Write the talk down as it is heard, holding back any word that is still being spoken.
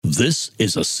This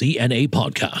is a CNA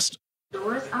podcast.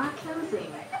 Doors are closing.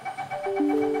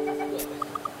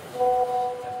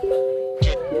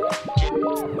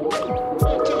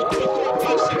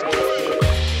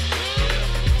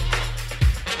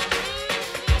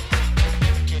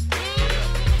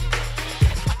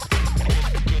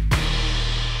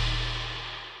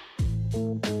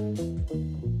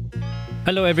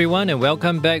 Hello everyone and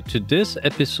welcome back to this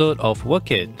episode of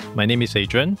Work It. My name is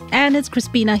Adrian. And it's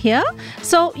Crispina here.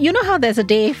 So, you know how there's a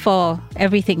day for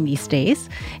everything these days?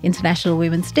 International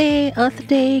Women's Day, Earth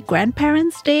Day,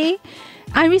 Grandparents' Day.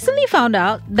 I recently found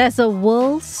out there's a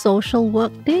World Social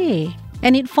Work Day,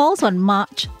 and it falls on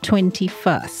March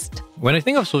 21st. When I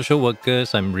think of social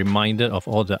workers, I'm reminded of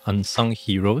all the unsung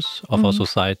heroes of our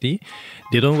society.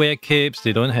 They don't wear capes,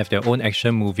 they don't have their own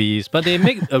action movies, but they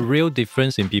make a real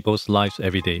difference in people's lives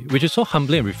every day, which is so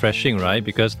humbling and refreshing, right?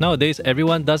 Because nowadays,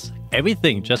 everyone does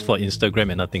everything just for Instagram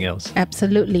and nothing else.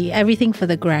 Absolutely. Everything for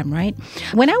the gram, right?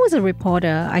 When I was a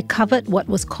reporter, I covered what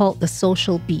was called the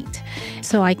social beat.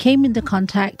 So I came into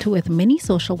contact with many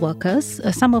social workers,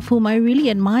 some of whom I really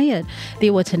admired. They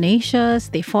were tenacious,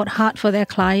 they fought hard for their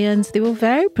clients, they were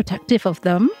very protective of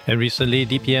them. And recently,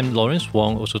 DPM Lawrence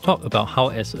Wong also talked about how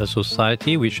as a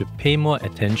society, we should pay more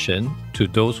attention to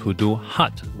those who do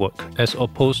hard work as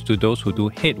opposed to those who do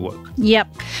hate work. Yep.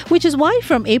 Which is why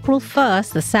from April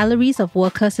 1st, the salaries of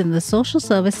workers in the social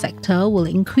service sector will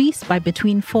increase by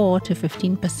between 4 to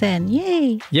 15%.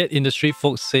 Yay! Yet industry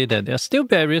folks say that there are still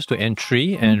barriers to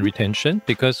entry and retention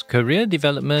because career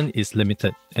development is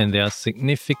limited and there are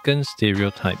significant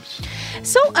stereotypes.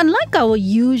 So unlike our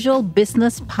usual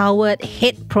business-powered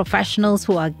head professionals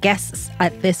who are guests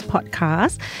at this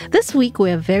podcast, this week we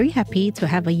are very happy to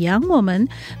have a young woman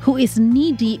who is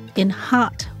knee-deep in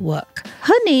hard work.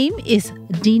 Her name is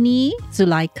Dini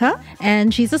Zulaika,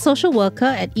 and she's a social worker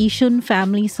at Yishun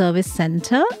Family Service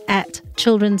Centre at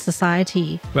Children's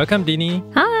Society. Welcome, Dini.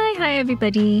 Hi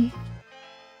everybody.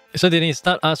 So, Dini,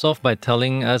 start us off by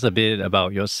telling us a bit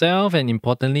about yourself and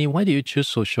importantly, why did you choose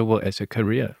social work as a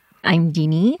career? I'm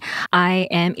Dini. I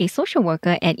am a social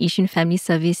worker at Yishun Family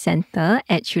Service Centre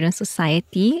at Children's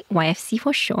Society, YFC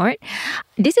for short.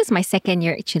 This is my second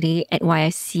year actually at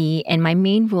YFC, and my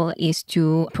main role is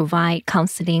to provide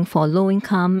counselling for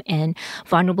low-income and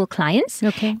vulnerable clients,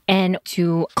 and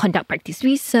to conduct practice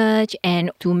research and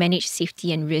to manage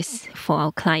safety and risk for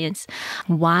our clients.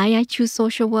 Why I choose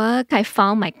social work? I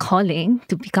found my calling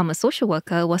to become a social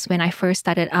worker was when I first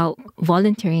started out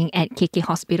volunteering at KK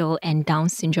Hospital and Down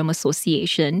Syndrome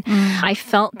Association. I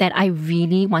felt that I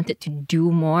really wanted to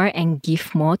do more and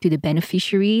give more to the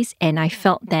beneficiaries, and I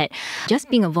felt that just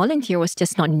being a volunteer was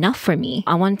just not enough for me.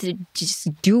 I wanted to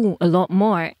just do a lot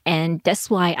more, and that's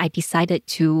why I decided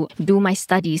to do my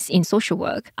studies in social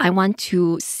work. I want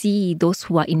to see those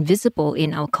who are invisible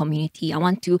in our community. I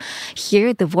want to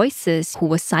hear the voices who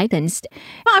were silenced.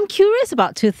 I'm curious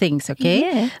about two things, okay?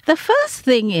 Yeah. The first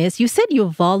thing is, you said you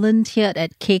volunteered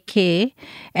at KK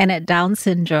and at Down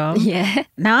Syndrome. Yeah.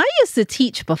 Now, I used to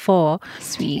teach before.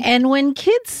 Sweet. And when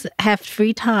kids have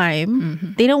free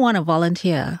time, they don't want to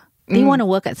volunteer. They want to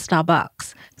work at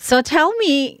Starbucks. So tell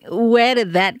me, where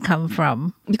did that come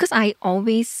from? Because I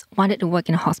always wanted to work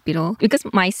in a hospital. Because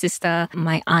my sister,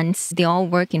 my aunts, they all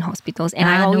work in hospitals. And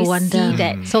I always see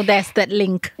that. So there's that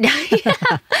link.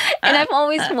 And I've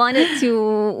always wanted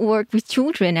to work with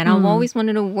children. And I've always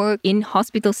wanted to work in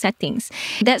hospital settings.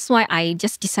 That's why I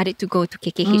just decided to go to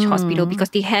KKH Hospital, because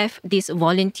they have this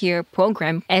volunteer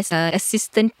program as an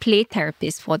assistant play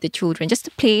therapist for the children. Just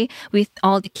to play with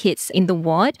all the kids in the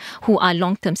ward who are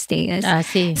long-term stayers. I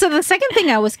see. So the second thing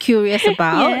I was curious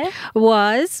about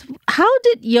was, how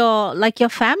did your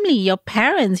family, your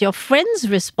parents, your friends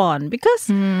respond? Because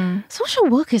social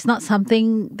work is not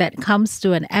something that comes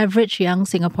to an average young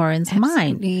Singaporean's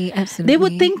mind. Absolutely. They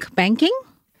would think banking.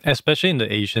 Especially in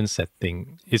the Asian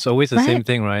setting, it's always the same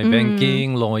thing, right?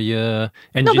 Banking, lawyer,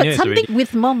 engineer. No, but something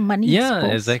with more money. Yeah,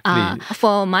 suppose. exactly.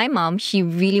 For my mom, she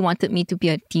really wanted me to be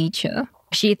a teacher.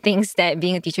 She thinks that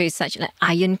being a teacher is such an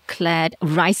ironclad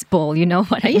rice bowl, you know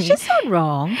what I mean? It's just not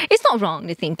wrong. It's not wrong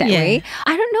to think that way.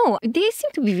 I don't know. They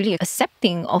seem to be really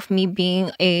accepting of me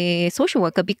being a social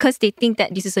worker because they think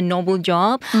that this is a noble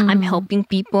job. I'm helping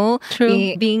people.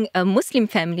 True. Being a Muslim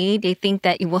family, they think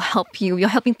that it will help you. You're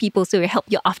helping people, so it will help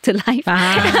your afterlife.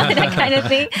 That kind of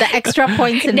thing. The extra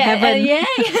points in heaven. Yeah.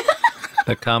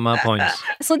 The karma points.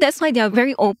 So that's why they are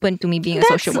very open to me being a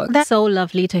social worker. That's so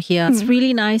lovely to hear. It's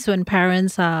really nice when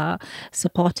parents are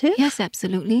supportive. Yes,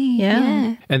 absolutely.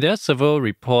 Yeah. And there are several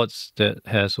reports that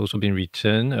has also been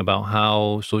written about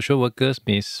how social workers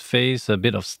may face a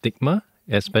bit of stigma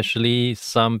Especially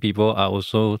some people are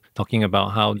also talking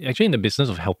about how actually in the business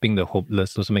of helping the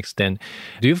hopeless to some extent.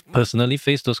 Do you personally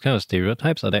face those kind of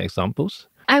stereotypes? Are there examples?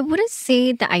 I wouldn't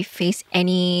say that I face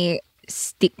any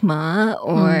stigma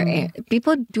or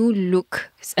people do look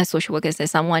as social workers as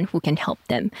someone who can help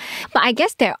them. But I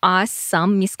guess there are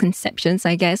some misconceptions,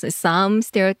 some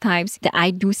stereotypes that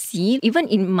I do see, even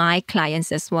in my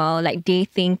clients as well. Like they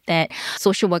think that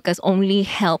social workers only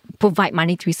help provide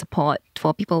monetary support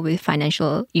for people with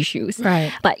financial issues.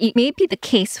 Right. But it may be the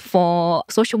case for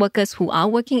social workers who are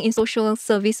working in social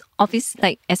service office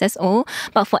like SSO.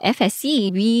 But for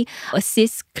FSC, we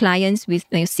assist clients with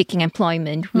seeking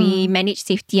employment. We manage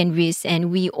safety and risk,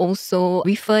 and we also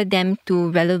refer them to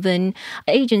relevant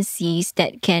agencies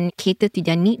that can cater to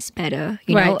their needs better.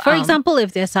 You know? For example,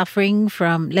 if they're suffering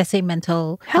from, let's say,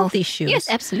 mental health issues. Yes,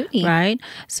 absolutely. Right?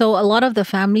 So a lot of the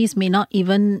families may not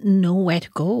even know where to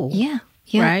go. Yeah.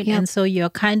 Right? And so you're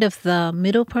kind of the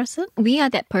middle person? We are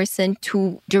that person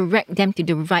to direct them to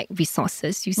the right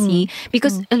resources, you see,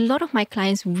 because a lot of my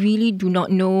clients really do not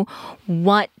know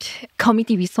what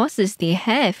community resources they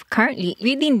have currently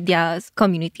within their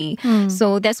community.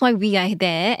 So that's why we are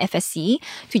there, FSC,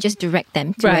 to just direct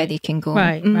them to where they can go.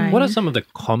 Right. What are some of the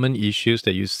common issues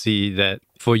that you see that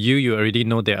for you already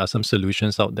know there are some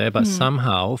solutions out there, but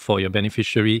somehow for your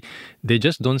beneficiary, they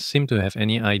just don't seem to have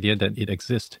any idea that it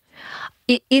exists?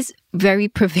 It is very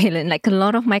prevalent. Like a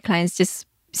lot of my clients just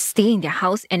stay in their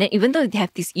house, and then even though they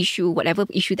have this issue, whatever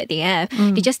issue that they have,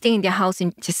 they just stay in their house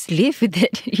and just live with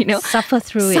it, you know. Suffer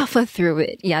through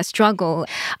it. Yeah, struggle.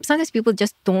 Sometimes people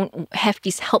just don't have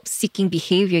this help-seeking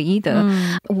behavior either.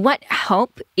 What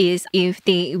help is if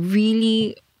they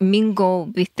really mingle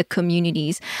with the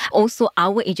communities. Also,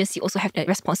 our agency also have the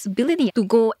responsibility to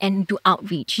go and do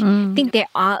outreach. I think there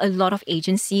are a lot of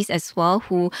agencies as well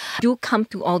who do come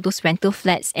to all those rental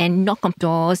flats and knock on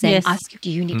doors and ask,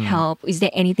 do you need help? Is there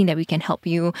anything that we can help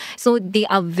you? So they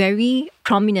are very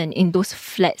prominent in those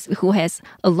flats who has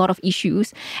a lot of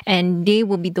issues, and they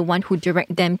will be the one who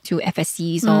direct them to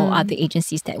FSCs or other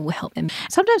agencies that will help them.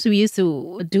 Sometimes we used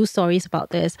to do stories about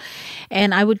this,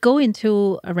 and I would go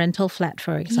into a rental flat,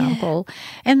 for example,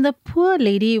 and the poor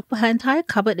lady, her entire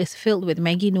cupboard is filled with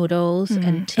Maggi noodles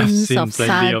and I've tins seen of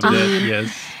plenty of that, sardine.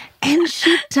 yes. And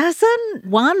she doesn't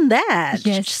want that. She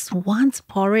Yes. just wants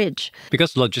porridge.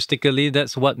 Because logistically,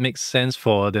 that's what makes sense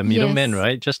for the middleman, Yes.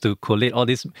 right? Just to collate all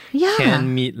this Yeah.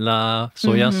 canned meat lah,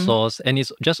 soya sauce, and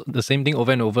it's just the same thing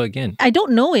over and over again. I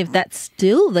don't know if that's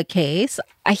still the case.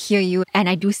 I hear you, and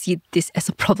I do see this as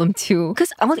a problem too.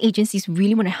 Because all agencies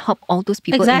really want to help all those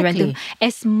people in rental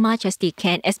as much as they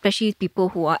can, especially people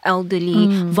who are elderly,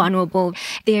 vulnerable.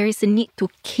 There is a need to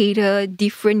cater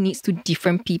different needs to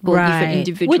different people, different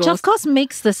individuals. Which of course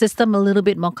makes the system a little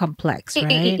bit more complex, right?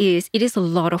 It is. It is a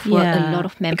lot of work, a lot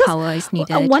of manpower is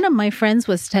needed. One of my friends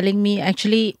was telling me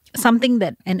actually something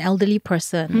that an elderly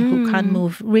person who can't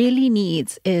move really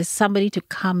needs is somebody to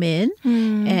come in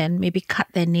and maybe cut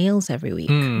their nails every week.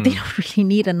 They don't really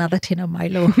need another tin of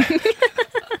Milo.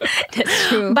 That's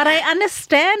true. But I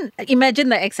understand. Imagine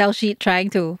the Excel sheet trying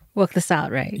to work this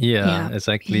out, right? Yeah,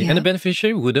 exactly. And the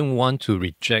beneficiary wouldn't want to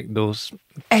reject those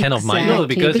kind of Milo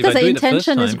because if I the do it the first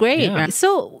intention is time- great. yeah. Right?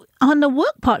 So on the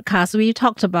work podcast, we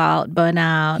talked about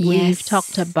burnout. We've Yes.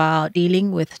 talked about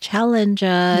dealing with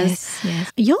challenges.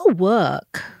 Yes. Your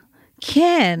work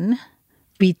can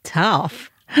be tough.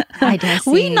 I dare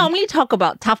We say. normally talk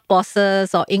about tough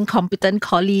bosses or incompetent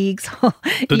colleagues.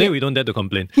 Today we don't dare to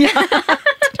complain.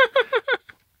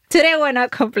 Today we're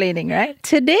not complaining, right?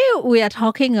 Today we are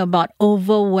talking about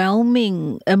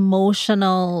overwhelming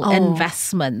emotional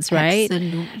investments, right?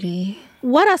 Absolutely.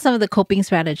 What are some of the coping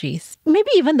strategies? Maybe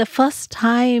even the first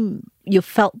time you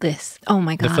felt this. Oh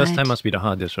my The God. first time must be the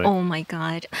hardest, right? Oh my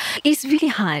God. It's really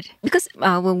hard because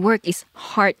our work is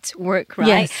hard work, right?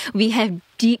 Yes. We have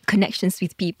deep connections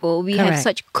with people. We have Correct.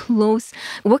 such close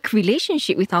work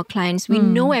relationship with our clients. We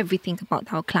know everything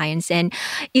about our clients, and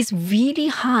it's really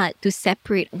hard to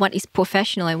separate what is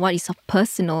professional and what is of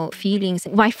personal feelings.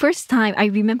 My first time, I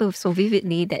remember so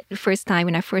vividly that the first time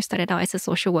when I first started out as a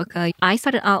social worker, I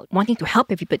started out wanting to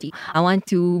help everybody. I want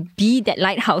to be that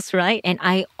lighthouse, right? And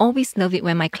I always love it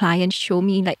when my clients show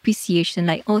me like appreciation,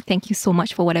 like, oh, thank you so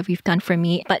much for whatever you've done for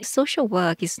me. But social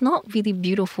work is not really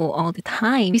beautiful all the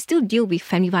time. We still deal with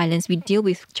family violence. We deal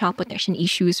with child protection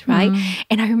issues, right?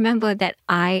 And I remember that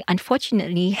I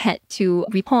unfortunately had to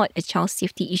report a child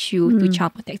safety issue to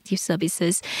Child Protective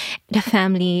Services. The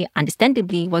family,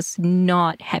 understandably, was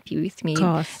not happy with me. Of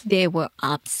course. They were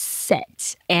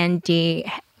upset and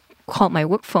they called my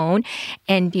work phone,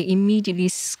 and they immediately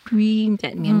screamed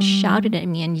at me and shouted at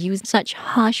me and used such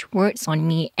harsh words on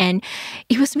me. And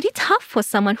it was really tough for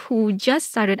someone who just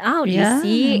started out, Yeah, you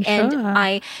see. I'm And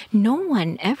sure. no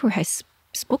one ever has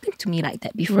spoken to me like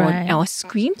that before, Right. or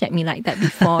screamed at me like that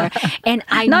before. And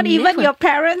I Not even never- your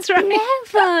parents, right?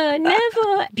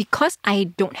 Never. Because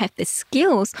I don't have the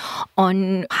skills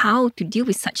on how to deal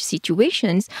with such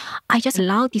situations, I just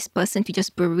allowed this person to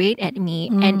just berate at me.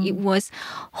 And it was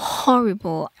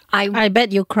horrible. I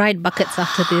bet you cried buckets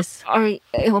after this.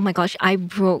 Oh my gosh, I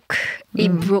broke.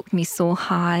 It broke me so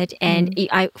hard. And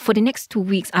for the next 2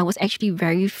 weeks, I was actually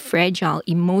very fragile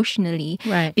emotionally.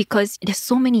 Right. Because there's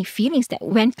so many feelings that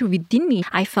went through within me.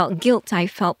 I felt guilt. I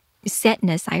felt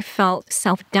sadness. I felt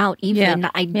self-doubt even. Yeah.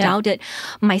 Like I doubted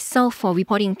myself for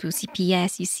reporting to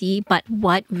CPS, you see. But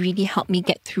what really helped me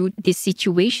get through this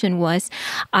situation was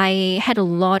I had a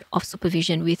lot of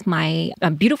supervision with my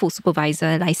beautiful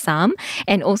supervisor, Laisam,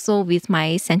 and also with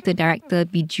my center director,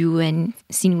 Biju and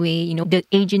Sinway. You know, the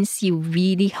agency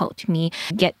really helped me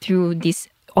get through this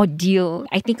ordeal.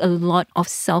 I think a lot of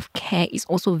self-care is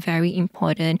also very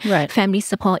important. Right. Family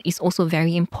support is also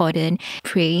very important.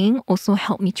 Praying also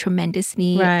helped me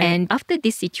tremendously. Right. And after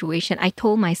this situation, I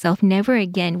told myself never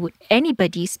again would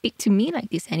anybody speak to me like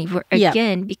this ever Yeah.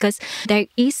 again, because there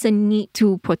is a need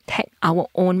to protect our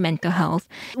own mental health.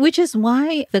 Which is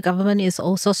why the government is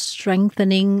also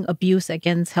strengthening abuse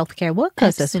against healthcare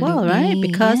workers as well, right? Absolutely,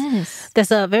 Because yes.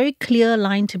 there's a very clear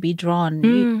line to be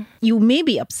drawn. You may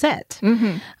be upset,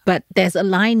 but there's a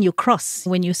line you cross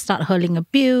when you start hurling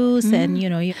abuse and,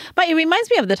 But it reminds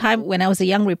me of the time when I was a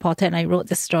young reporter and I wrote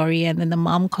this story and then the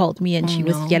mom called me and she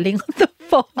was yelling on the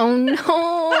phone. Oh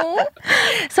no.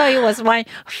 So it was my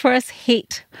first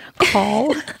hate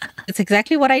call. It's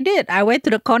exactly what I did. I went to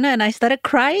the corner and I started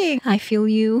crying. I feel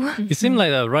you. It seemed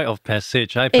like a rite of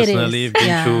passage. I It is, personally have been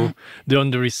yeah. through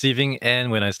on the receiving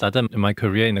end when I started my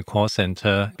career in the call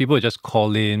center. People would just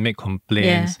call in, make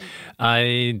complaints.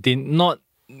 I did not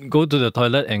go to the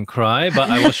toilet and cry, but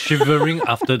I was shivering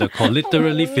after the call,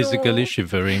 literally physically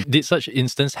shivering. Did such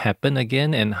instance happen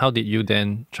again? And how did you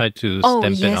then try to Oh,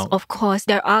 stamp it yes, out? of course.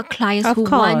 There are clients Of who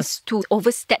course. wants to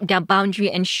overstep their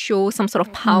boundary and show some sort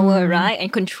of power, right?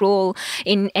 And control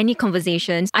in any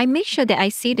conversations. I make sure that I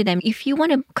say to them, if you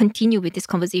want to continue with this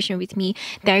conversation with me,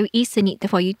 there is a need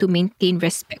for you to maintain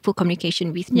respectful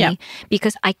communication with me, Yeah.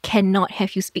 because I cannot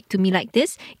have you speak to me like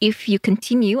this. If you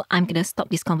continue, I'm going to stop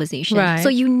this conversation. Right. So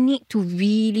you need to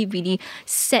really, really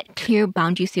set clear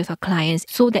boundaries with your clients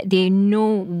so that they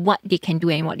know what they can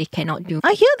do and what they cannot do.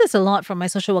 I hear this a lot from my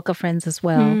social worker friends as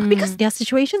well because their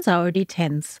situations are already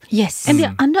tense. Yes. And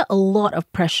they're under a lot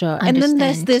of pressure. And then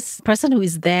there's Understand. this person who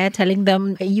is there telling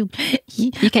them, hey, you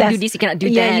can do this, you cannot do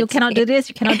Yeah, that. you cannot do this,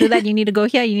 you cannot do that. You need to go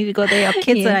here, you need to go there. Your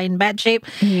kids Yeah. are in bad shape.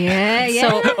 Yeah, yeah.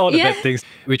 So- All the yeah. bad things,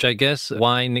 which I guess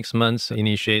why next month's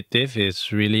initiative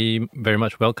is really very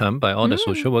much welcomed by all the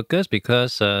social workers,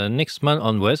 because next month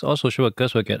onwards, all social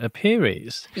workers will get a pay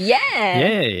raise. Yeah.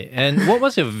 Yay! And what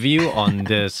was your view on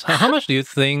this? How much do you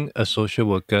think a social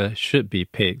worker should be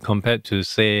paid compared to,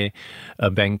 say, a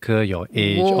banker your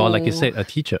age, or like you Whoa. said, a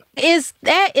teacher? Is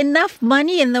there enough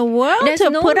money in the world There's to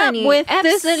no put money. up with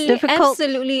this Absolutely, difficult...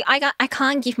 Absolutely. I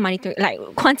can't give money to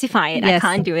quantify it. Yes. I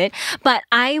can't do it. But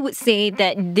I would say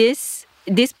that this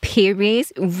pay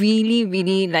raise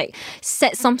really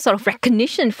set some sort of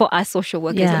recognition for us social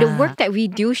workers. Yeah. The work that we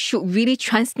do should really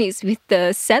translate with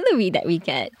the salary that we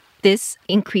get. This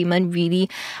increment really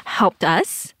helped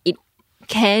us. It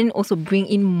can also bring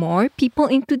in more people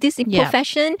into this Yeah.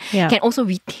 profession, Yeah. can also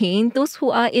retain those who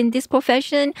are in this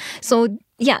profession. So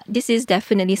yeah, this is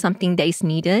definitely something that is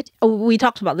needed. We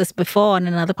talked about this before on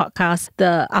another podcast,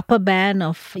 the upper band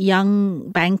of young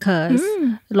bankers,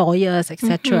 lawyers,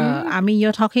 etc. I mean,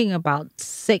 you're talking about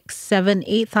 $6,000, $7,000,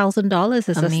 $8,000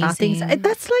 as a starting. Amazing.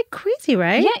 That's like crazy,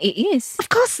 right? Yeah, it is. Of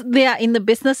course, they are in the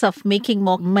business of making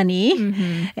more money,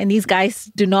 and these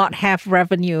guys do not have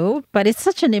revenue, but it's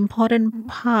such an important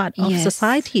part of Yes.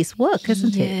 society's work,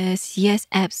 isn't it? Yes,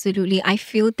 absolutely. I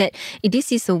feel that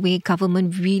this is a way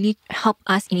government really help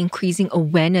us in increasing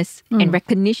awareness and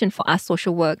recognition for our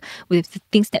social work with the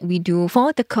things that we do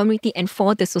for the community and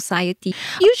for the society.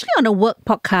 Usually on a work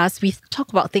podcast, we talk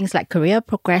about things like career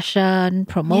progression,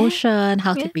 promotion,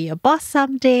 how to be a boss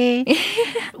someday.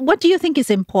 What do you think is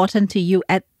important to you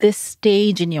at this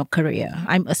stage in your career?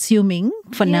 I'm assuming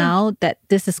for now that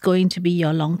this is going to be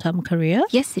your long-term career.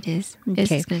 Yes, it is. Yes,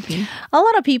 Okay. it's going to be. A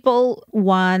lot of people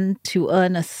want to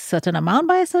earn a certain amount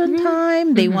by a certain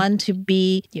time. They want to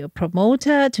be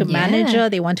promoted to manager.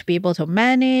 They want to be able to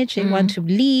manage. They want to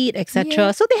lead,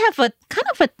 etc. So they have a kind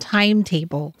of a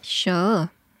timetable.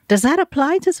 Sure. Does that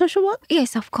apply to social work?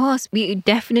 Yes, of course. We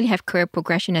definitely have career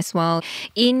progression as well.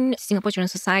 In Singapore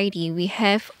Children's Society, we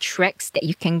have tracks that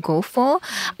you can go for.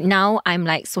 Now I'm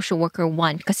like social worker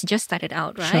 1 because it just started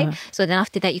out, right? Sure. So then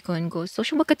after that, you can go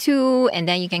social worker 2, and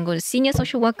then you can go to senior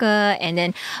social worker, and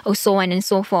then so on and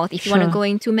so forth. If you want to Sure. go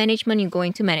into management, you go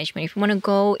into management. If you want to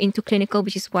go into clinical,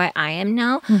 which is where I am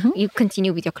now, you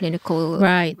continue with your clinical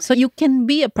Right. So you can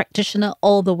be a practitioner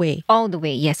all the way. all the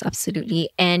way, yes, absolutely.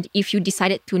 And if you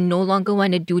decided to no longer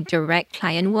want to do direct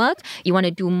client work, you want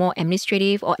to do more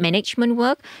administrative or management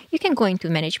work, you can go into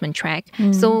management track.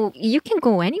 So you can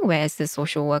go anywhere as a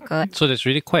social worker. So there's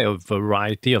really quite a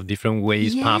variety of different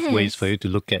ways, pathways Yes. for you to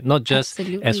look at. Not just as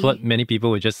Absolutely. what many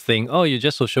people would just think, oh, you're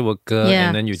just social worker Yeah.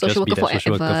 and then you Social just be worker that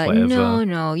social worker forever. forever.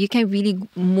 No. You can really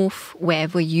move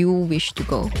wherever you wish to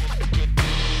go.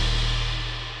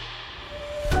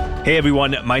 Hey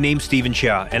everyone, my name's Stephen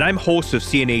Chia, and I'm host of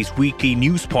CNA's weekly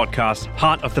news podcast,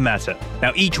 Heart of the Matter.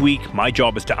 Now, each week, my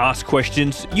job is to ask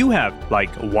questions you have, like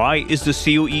why is the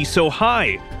COE so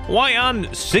high? Why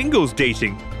aren't singles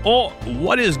dating? Or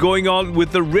what is going on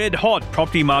with the red-hot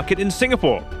property market in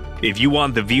Singapore? If you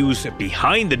want the views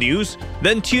behind the news,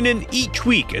 then tune in each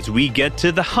week as we get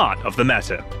to the heart of the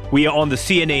matter. We are on the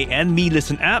CNA and Me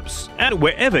Listen apps and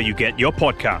wherever you get your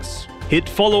podcasts. Hit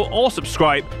follow or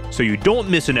subscribe so you don't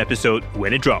miss an episode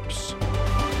when it drops.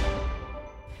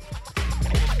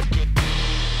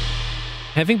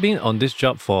 Having been on this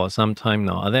job for some time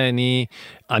now, are there any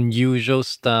unusual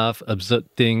stuff, absurd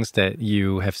things that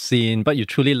you have seen but you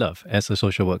truly love as a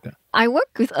social worker? I work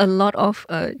with a lot of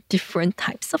different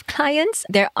types of clients.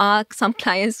 There are some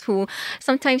clients who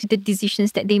sometimes the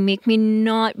decisions that they make may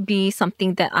not be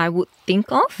something that I would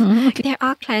think of. There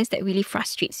are clients that really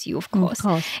frustrates you, of course.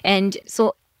 And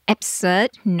so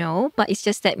absurd, no, but it's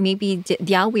just that maybe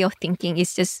their way of thinking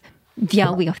is just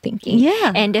their way of thinking.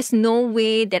 Yeah. And there's no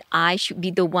way that I should be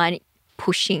the one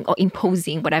pushing or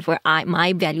imposing whatever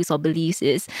my values or beliefs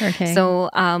is. Okay. So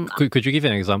Could you give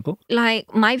an example?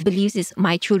 like my beliefs is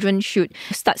my children should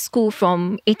start school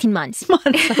from 18 months.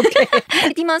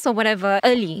 18 months or whatever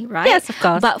early, right? Yes, of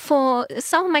course. But for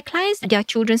some of my clients, their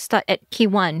children start at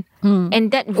K1.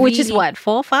 And that Which is really- what,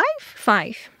 4, 5?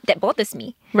 5. That bothers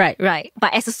me. Right. Right.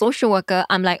 But as a social worker,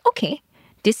 I'm like, okay,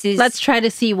 this is... Let's try to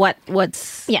see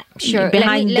what's Yeah, sure.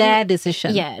 behind Let me- their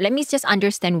decision. Yeah, let me just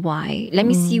understand why. Let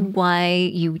me see why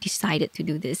you decided to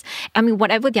do this. I mean,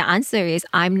 whatever their answer is,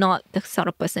 I'm not the sort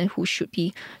of person who should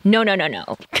be, no.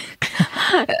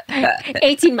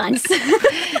 18 months.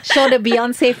 Show the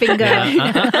Beyonce finger.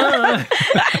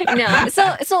 No.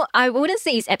 So I wouldn't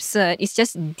say it's absurd. It's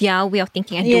just their way of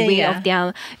thinking and Yeah, the way yeah. of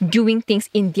their doing things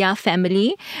in their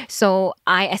family. So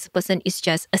I, as a person, is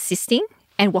just assisting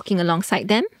and walking alongside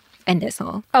them. And that's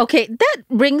all. Okay, that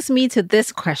brings me to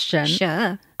this question.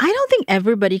 Sure. I don't think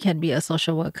everybody can be a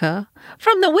social worker.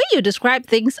 From the way you describe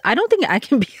things, I don't think I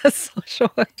can be a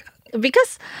social worker.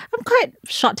 Because I'm quite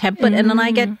short-tempered and then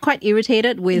I get quite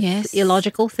irritated with Yes.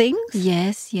 illogical things.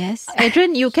 Yes.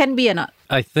 Adrian, you can be or not?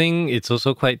 I think it's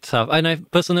also quite tough. And I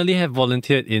personally have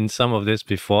volunteered in some of this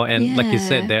before. And like you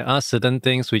said, Yeah. there are certain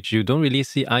things which you don't really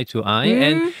see eye to eye.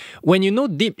 And when you know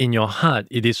deep in your heart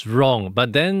it is wrong,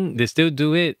 but then they still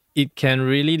do it, it can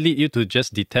really lead you to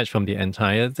just detach from the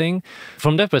entire thing.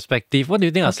 From that perspective, what do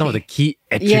you think are some of the key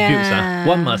attributes Yeah.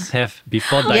 one must have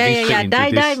before diving straight into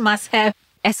this? Die must have.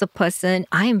 As a person,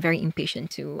 I am very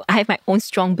impatient too. I have my own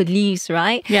strong beliefs,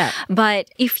 right? Yeah. But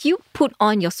if you put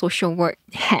on your social work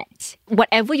hat,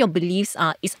 whatever your beliefs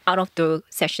are is out of the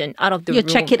session, out of the You room.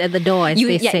 check it at the door, as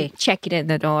they say. Check it at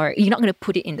the door. You're not going to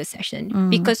put it in the session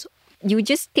because you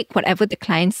just take whatever the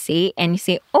clients say and you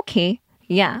say, okay,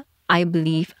 yeah, I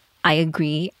believe, I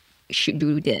agree, should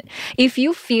do that. If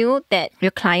you feel that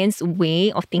your client's way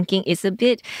of thinking is a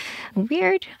bit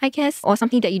weird, I guess, or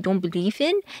something that you don't believe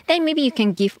in, then maybe you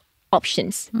can give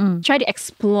options. Try to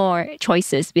explore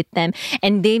choices with them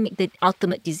and they make the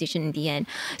ultimate decision in the end.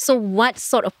 So what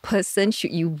sort of person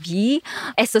should you be?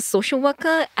 As a social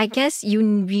worker, I guess you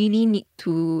really need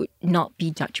to not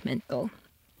be judgmental.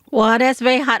 Wow, that's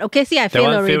very hard. Okay, see, I That fail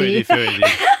one already. fail already.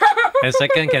 And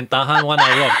second, can tahan 1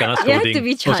 hour of kena You have scolding. to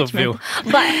be Also fail.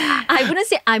 judgmental. But I wouldn't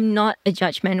say I'm not a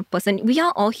judgmental person. We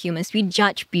are all humans. We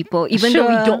judge people, even though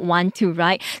we Sure. don't want to,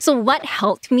 right? So what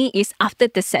helped me is after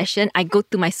the session, I go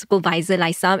to my supervisor,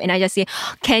 Lysam, and I just say,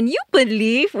 can you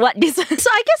believe what this is? So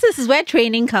I guess this is where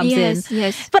training comes Yes, in.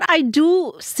 yes. But I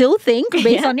do still think,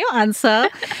 based on your answer,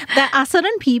 that are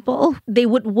certain people, they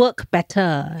would work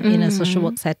better in a social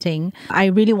work setting. I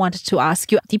really wanted to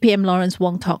ask you, DPM Lawrence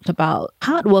Wong talked about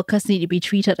hard workers need to be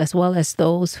treated as well as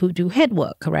those who do head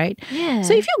work, right? Yeah.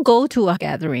 So if you go to a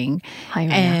gathering Hi,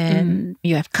 Raya. and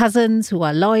you have cousins who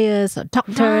are lawyers or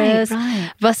doctors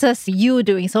Right. versus you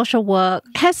doing social work,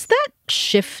 has that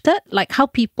shifted? Like how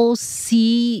people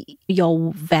see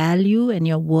your value and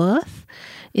your worth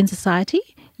in society,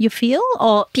 you feel?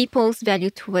 Or People's value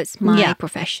towards my Yeah.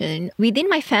 profession. Within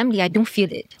my family, I don't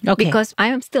feel it. Okay. Because I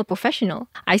am still a professional.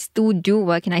 I still do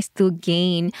work and I still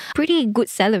gain pretty good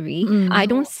salary. I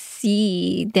don't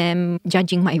see them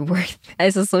judging my worth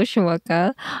as a social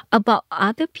worker. About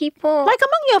other people, like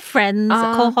among your friends,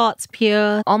 cohorts,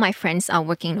 peers? all my friends are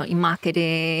working in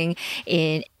marketing,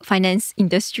 in finance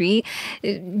industry,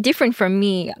 different from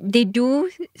me. They do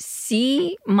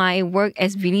see my work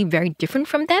as really very different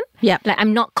from them. Yeah. Like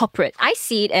I'm not corporate. I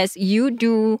see it as you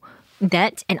do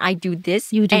that and I do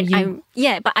this. You do and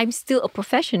you. but I'm still a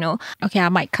professional. Okay, I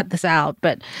might cut this out,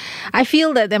 but I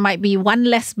feel that there might be one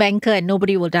less banker and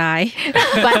nobody will die.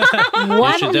 But You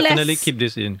one should definitely less, keep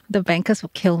this in. the bankers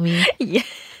will kill me. Yeah.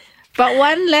 But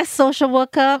one less social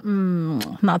worker,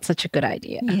 not such a good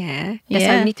idea. Yeah. That's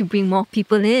why Yeah. we need to bring more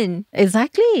people in.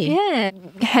 Exactly. Yeah.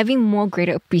 Having more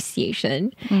greater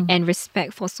appreciation and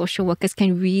respect for social workers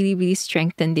can really, really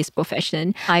strengthen this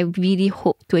profession. I really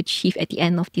hope to achieve at the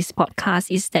end of this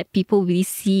podcast is that people really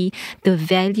see the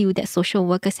value that social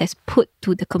workers has put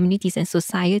to the communities and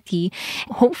society.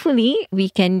 Hopefully, we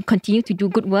can continue to do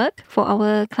good work for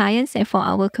our clients and for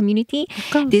our community.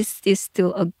 course. This is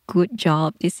still a good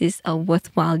job. This is a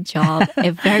worthwhile job,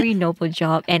 a very noble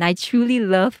job. And I truly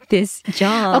love this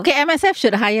job. Okay, MSF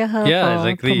should hire her Yeah, for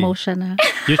exactly. promotion.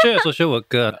 You should a social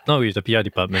worker, not with the PR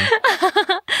department.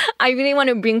 I really want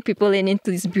to bring people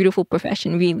into this beautiful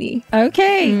profession, really.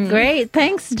 Okay, great.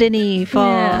 Thanks, Dinny, for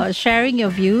Yeah. sharing your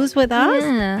views with us.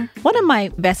 Yeah. One of my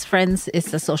best friends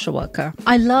is a social worker.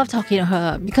 I love talking to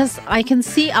her because I can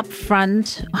see up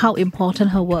front how important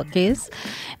her work is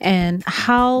and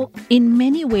how, in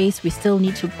many ways, we still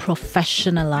need to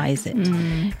professionalize it.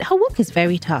 Her work is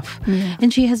very tough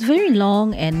and she has very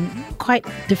long and quite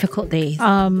difficult days.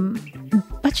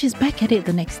 But she's back at it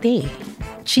the next day.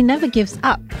 She never gives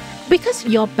up because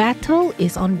your battle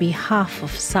is on behalf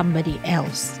of somebody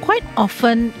else. Quite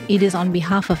often, it is on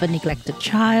behalf of a neglected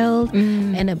child,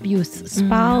 an abused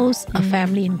spouse, a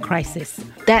family in crisis.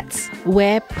 That's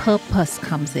where purpose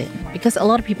comes in because a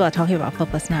lot of people are talking about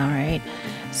purpose now, right?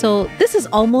 So this is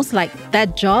almost like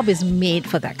that job is made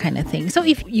for that kind of thing. So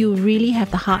if you really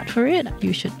have the heart for it,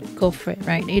 you should go for it,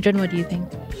 right? Adrian, what do you think?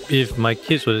 If my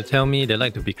kids were to tell me they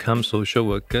like to become social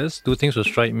workers, two things will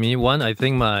strike me. One, I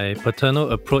think my paternal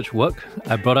approach worked.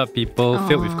 I brought up people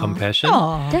filled with compassion.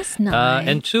 That's nice.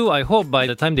 And two, I hope by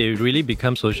the time they really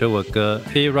become social worker,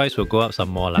 pay rise will go up some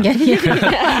more. lah.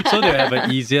 So they'll have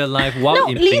an easier life while No, at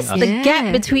imping least us. the Yeah.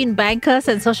 gap between bankers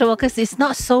and social workers is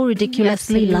not so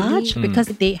ridiculously Absolutely. large because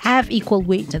they have equal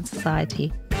weight in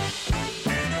society.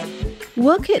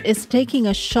 Work It is taking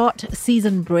a short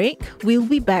season break. We'll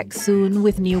be back soon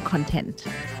with new content.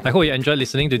 I hope you enjoyed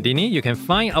listening to Dini. You can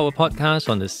find our podcast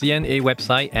on the CNA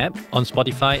website app, on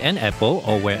Spotify and Apple,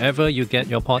 or wherever you get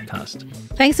your podcast.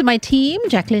 Thanks to my team,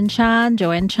 Jacqueline Chan,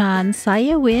 Joanne Chan,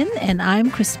 Saya Win, and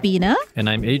I'm Crispina. And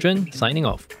I'm Adrian, signing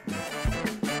off.